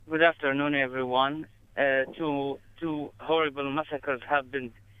Good afternoon, everyone. Two horrible massacres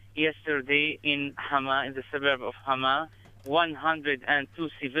happened yesterday in Hama, in the suburb of Hama. 102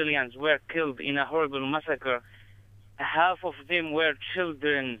 civilians were killed in a horrible massacre. Half of them were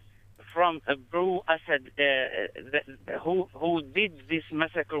children from Bru Assad, who did this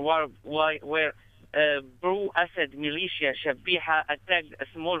massacre where Bru Assad militia Shabiha attacked a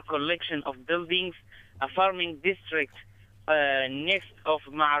small collection of buildings, a farming district next of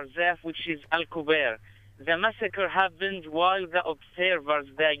Mazraat, which is Al-Qubeir. The massacre happened while the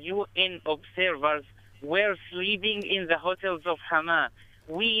UN observers, were sleeping in the hotels of Hama.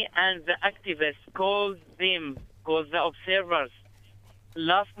 We and the activists called the observers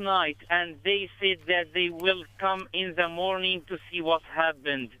last night, and they said that they will come in the morning to see what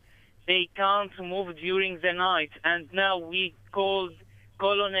happened. They can't move during the night, and now we called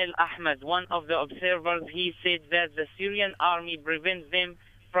Colonel Ahmed, one of the observers. He said that the Syrian Army prevents them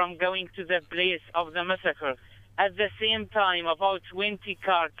from going to the place of the massacre. At the same time, about 20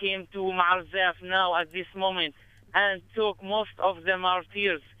 cars came to Mazraat now at this moment and took most of the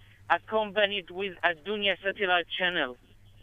martyrs, accompanied with a Dunya satellite channel.